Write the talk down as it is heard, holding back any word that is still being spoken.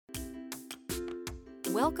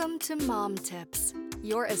Welcome to Mom Tips,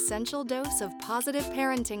 your essential dose of positive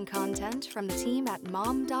parenting content from the team at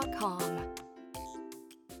mom.com.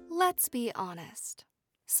 Let's be honest.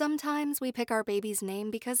 Sometimes we pick our baby's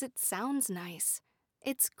name because it sounds nice.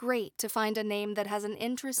 It's great to find a name that has an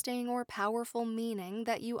interesting or powerful meaning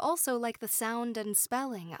that you also like the sound and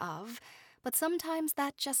spelling of, but sometimes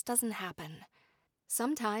that just doesn't happen.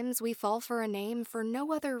 Sometimes we fall for a name for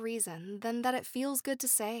no other reason than that it feels good to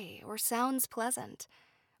say or sounds pleasant.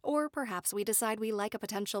 Or perhaps we decide we like a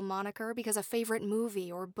potential moniker because a favorite movie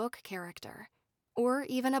or book character. Or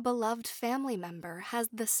even a beloved family member has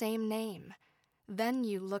the same name. Then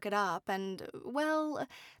you look it up and, well,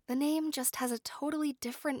 the name just has a totally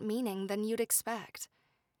different meaning than you'd expect.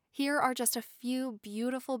 Here are just a few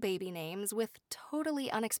beautiful baby names with totally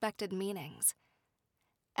unexpected meanings.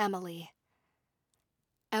 Emily.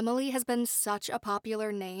 Emily has been such a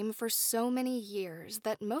popular name for so many years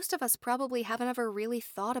that most of us probably haven't ever really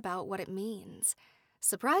thought about what it means.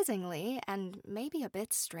 Surprisingly, and maybe a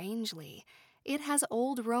bit strangely, it has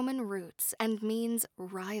old Roman roots and means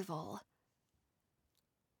rival.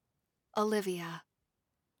 Olivia.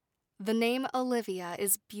 The name Olivia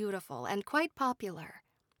is beautiful and quite popular.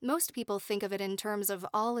 Most people think of it in terms of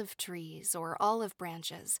olive trees or olive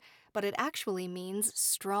branches, but it actually means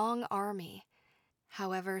strong army.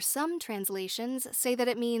 However, some translations say that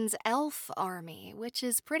it means elf army, which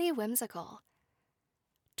is pretty whimsical.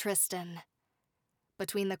 Tristan.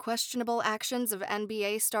 Between the questionable actions of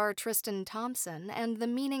NBA star Tristan Thompson and the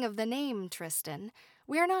meaning of the name Tristan,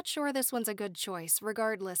 we are not sure this one's a good choice,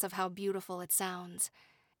 regardless of how beautiful it sounds.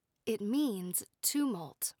 It means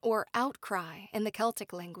tumult or outcry in the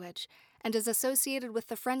Celtic language and is associated with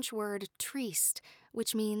the French word triste,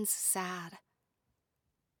 which means sad.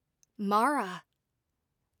 Mara.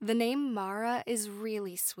 The name Mara is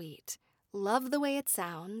really sweet. Love the way it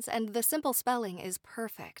sounds, and the simple spelling is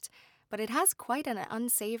perfect, but it has quite an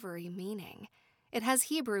unsavory meaning. It has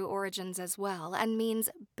Hebrew origins as well and means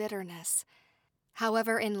bitterness.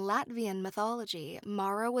 However, in Latvian mythology,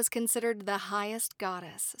 Mara was considered the highest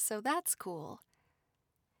goddess, so that's cool.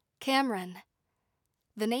 Cameron.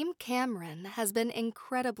 The name Cameron has been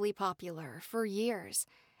incredibly popular for years.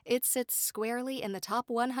 It sits squarely in the top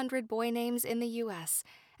 100 boy names in the U.S.,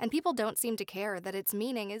 and people don't seem to care that its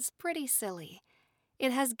meaning is pretty silly.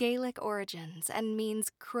 It has Gaelic origins and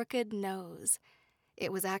means crooked nose.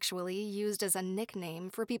 It was actually used as a nickname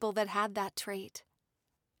for people that had that trait.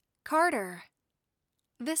 Carter.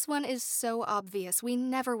 This one is so obvious we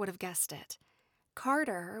never would have guessed it.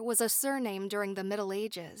 Carter was a surname during the Middle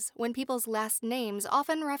Ages, when people's last names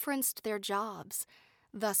often referenced their jobs.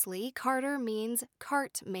 Thusly, Carter means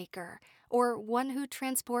cart maker, or one who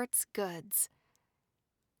transports goods.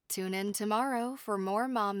 Tune in tomorrow for more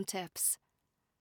mom tips.